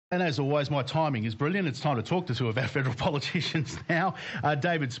And as always, my timing is brilliant. It's time to talk to two of our federal politicians now.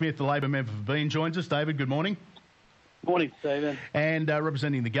 David Smith, the Labor member for Bean, joins us. David, good morning. Morning, Stephen. And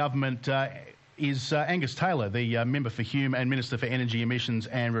representing the government is Angus Taylor, the member for Hume and Minister for Energy Emissions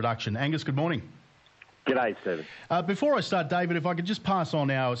and Reduction. Angus, good morning. G'day, Stephen. Before I start, David, if I could just pass on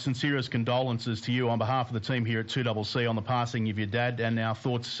our sincerest condolences to you on behalf of the team here at 2CC on the passing of your dad, and our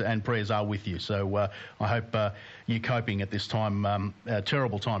thoughts and prayers are with you. So I hope you're coping at this time. A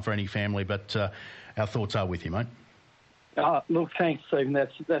terrible time for any family, but our thoughts are with you, mate. Look, thanks, Stephen.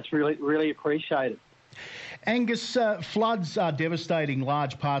 That's really appreciated. Angus, floods are devastating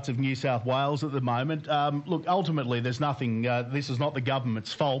large parts of New South Wales at the moment. Look, ultimately, there's nothing. This is not the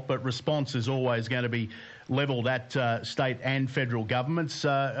government's fault, but response is always going to be levelled at state and federal governments.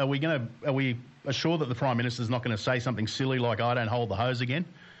 Are we assured that the Prime Minister's not going to say something silly like "I don't hold the hose" again?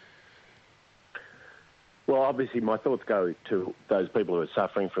 Well, obviously, my thoughts go to those people who are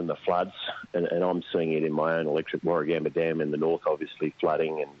suffering from the floods, and I'm seeing it in my own electorate. Warragamba Dam in the north, obviously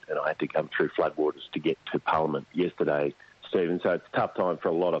flooding, and I had to come through floodwaters to get to Parliament yesterday, Stephen. So it's a tough time for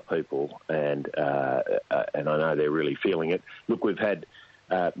a lot of people, and I know they're really feeling it. Look, we've had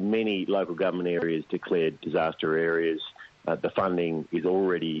many local government areas declared disaster areas. The funding is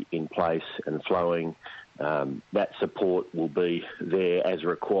already in place and flowing. That support will be there as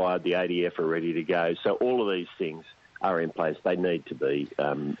required. The ADF are ready to go. So all of these things are in place. They need to be,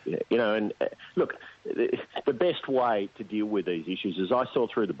 and look, the best way to deal with these issues, as I saw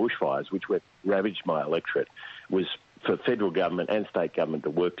through the bushfires, which ravaged my electorate, was for federal government and state government to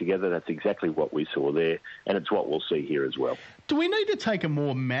work together. That's exactly what we saw there, and it's what we'll see here as well. Do we need to take a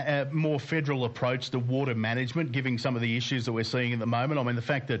more federal approach to water management, given some of the issues that we're seeing at the moment? I mean, the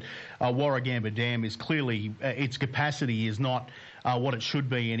fact that Warragamba Dam is clearly, its capacity is not what it should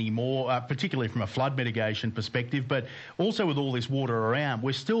be anymore, particularly from a flood mitigation perspective, but also with all this water around,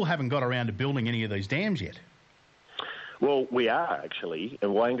 we still haven't got around to building any of these dams yet. Well, we are actually.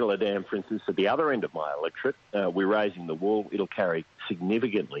 And Wangala Dam, for instance, at the other end of my electorate, we're raising the wall. It'll carry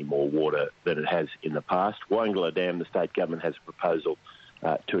significantly more water than it has in the past. Wangala Dam, the state government has a proposal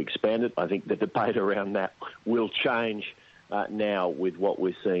to expand it. I think the debate around that will change now with what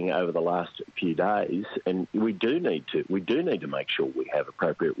we're seeing over the last few days. And we do need to make sure we have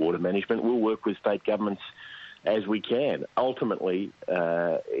appropriate water management. We'll work with state governments as we can. Ultimately,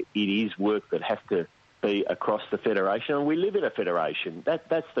 it is work that has to be across the federation, and we live in a federation.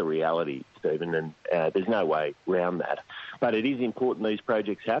 That's the reality, Stephen, and there's no way around that. But it is important these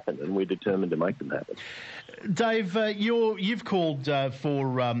projects happen, and we're determined to make them happen. Dave, you've called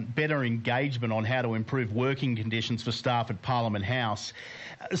for better engagement on how to improve working conditions for staff at Parliament House.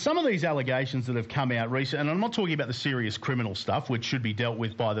 Some of these allegations that have come out recently, and I'm not talking about the serious criminal stuff, which should be dealt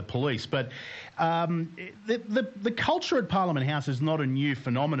with by the police, but the culture at Parliament House is not a new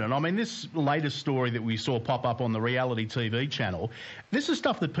phenomenon. I mean, this latest story that we saw pop up on the reality TV channel, this is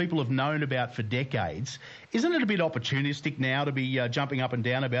stuff that people have known about for decades. Isn't it a bit opportunistic now to be jumping up and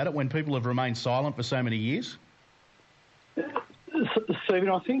down about it when people have remained silent for so many years? Stephen,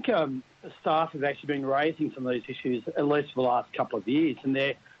 I think staff have actually been raising some of these issues at least for the last couple of years, and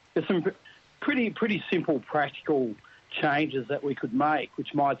there's some pretty simple, practical changes that we could make,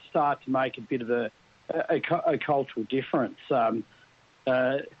 which might start to make a bit of a cultural difference. We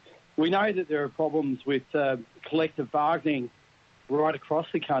know that there are problems with collective bargaining right across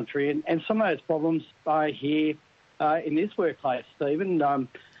the country, and some of those problems are here in this workplace, Stephen.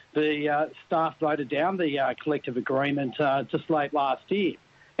 The staff voted down the collective agreement just late last year.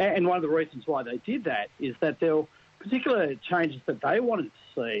 And one of the reasons why they did that is that there were particular changes that they wanted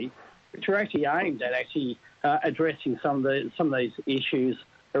to see, which were actually aimed at addressing some of these issues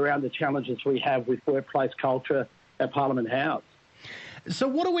around the challenges we have with workplace culture at Parliament House. So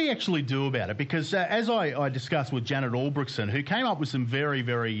what do we actually do about it? Because as I discussed with Janet Albrechtson, who came up with some very,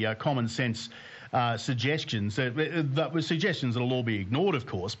 very common sense suggestions, that were suggestions that will all be ignored, of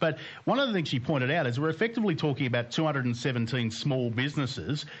course. But one of the things she pointed out is we're effectively talking about 217 small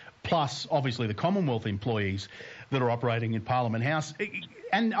businesses, plus obviously the Commonwealth employees that are operating in Parliament House.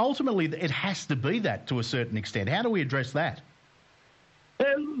 And ultimately, it has to be that to a certain extent. How do we address that?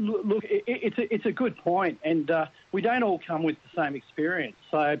 Look, it's a good point, and we don't all come with the same experience.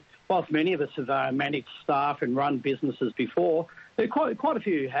 So whilst many of us have managed staff and run businesses before, there are quite a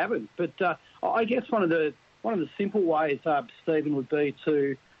few who haven't. But I guess one of the simple ways, Stephen, would be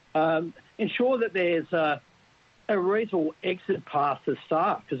to ensure that there's a reasonable exit path to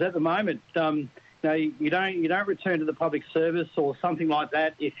staff, because at the moment, you don't return to the public service or something like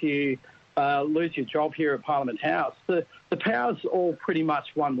that if you lose your job here at Parliament House. The power's all pretty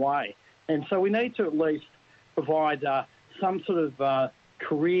much one way, and so we need to at least provide some sort of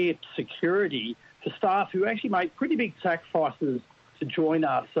career security for staff who actually make pretty big sacrifices to join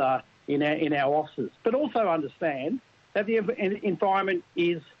us in our offices, but also understand that the environment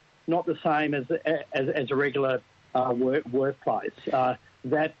is not the same as a regular workplace.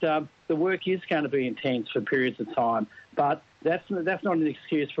 That the work is going to be intense for periods of time, but that's not an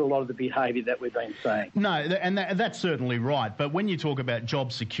excuse for a lot of the behaviour that we've been seeing. No, and that's certainly right. But when you talk about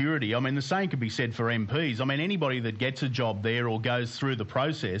job security, I mean, the same could be said for MPs. I mean, anybody that gets a job there or goes through the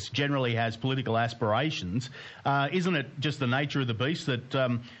process generally has political aspirations. Isn't it just the nature of the beast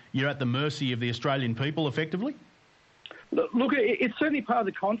that you're at the mercy of the Australian people, effectively? Look, it's certainly part of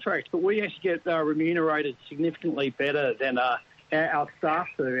the contract, but we actually get remunerated significantly better than our staff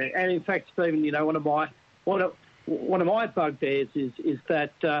do. And in fact, Stephen, you know, one of my bugbears is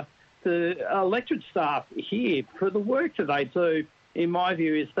that the elected staff here, for the work that they do, in my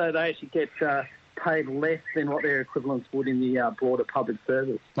view, is that they actually get paid less than what their equivalents would in the broader public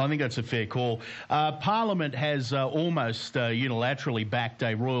service. I think that's a fair call. Parliament has almost unilaterally backed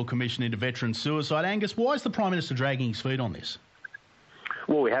a royal commission into veteran suicide. Angus, why is the Prime Minister dragging his feet on this?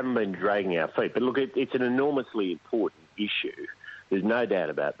 Well, we haven't been dragging our feet, but look, it's an enormously important issue. There's no doubt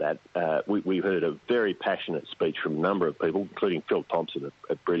about that. We heard a very passionate speech from a number of people, including Phil Thompson,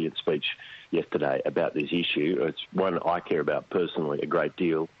 a brilliant speech yesterday about this issue. It's one I care about personally a great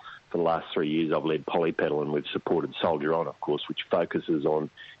deal. For the last 3 years, I've led Polypedal, and we've supported Soldier On, of course, which focuses on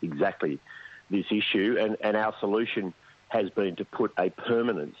exactly this issue. And our solution has been to put a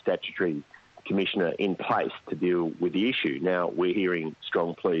permanent statutory commissioner in place to deal with the issue. Now, we're hearing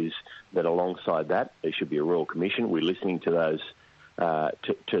strong pleas that alongside that, there should be a royal commission. We're listening to those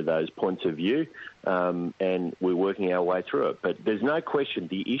points of view, and we're working our way through it. But there's no question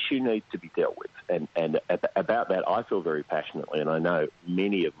the issue needs to be dealt with. And about that, I feel very passionately, and I know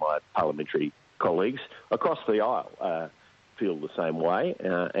many of my parliamentary colleagues across the aisle feel the same way.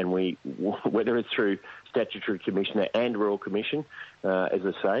 And we, whether it's through statutory commissioner and royal commission, as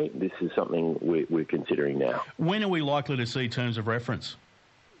I say, this is something we're considering now. When are we likely to see terms of reference?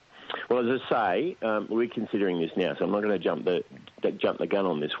 Well, as I say, we're considering this now, so I'm not going to jump the gun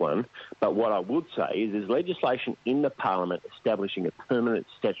on this one. But what I would say is there's legislation in the Parliament establishing a permanent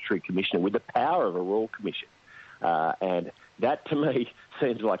statutory commissioner with the power of a royal commission. And that, to me,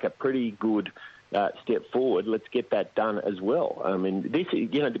 seems like a pretty good step forward. Let's get that done as well. I mean,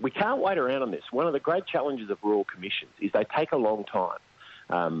 we can't wait around on this. One of the great challenges of royal commissions is they take a long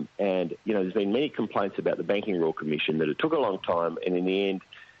time. And, there's been many complaints about the Banking Royal Commission that it took a long time, and in the end,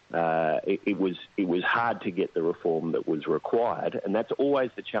 it was hard to get the reform that was required, and that's always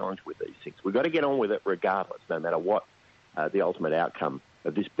the challenge with these things. We've got to get on with it regardless, no matter what the ultimate outcome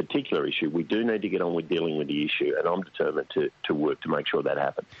of this particular issue. We do need to get on with dealing with the issue, and I'm determined to work to make sure that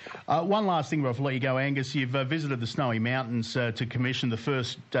happens. One last thing before I let you go, Angus. You've visited the Snowy Mountains to commission the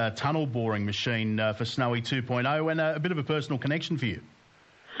first tunnel boring machine for Snowy 2.0, and a bit of a personal connection for you.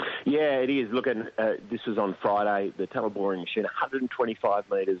 Yeah, it is. Look, this was on Friday. The tunnel boring machine, 125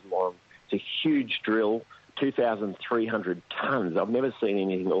 metres long. It's a huge drill, 2,300 tonnes. I've never seen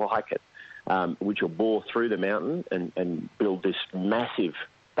anything like it, which will bore through the mountain and build this massive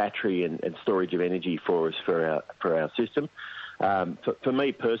battery and storage of energy for us for our system. For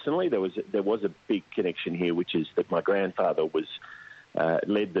me personally, there was a big connection here, which is that my grandfather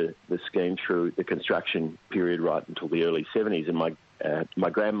led the scheme through the construction period right until the early 70s, and my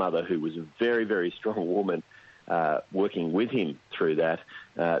grandmother, who was a very, very strong woman, working with him through that,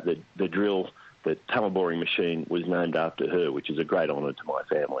 the drill, the tunnel boring machine was named after her, which is a great honour to my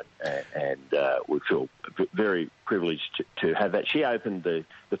family, and we feel very privileged to have that. She opened the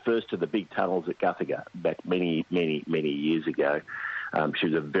first of the big tunnels at Guthaga back many, many, many years ago. She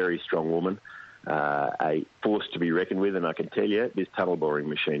was a very strong woman. A force to be reckoned with, and I can tell you this tunnel boring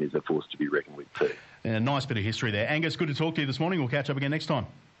machine is a force to be reckoned with too. A nice bit of history there. Angus, good to talk to you this morning. We'll catch up again next time.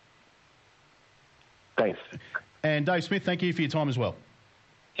 Thanks. And Dave Smith, thank you for your time as well.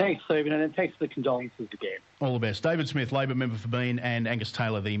 Thanks, Stephen, and thanks for the condolences again. All the best. David Smith, Labor member for Bean, and Angus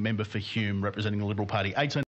Taylor, the member for Hume, representing the Liberal Party. 18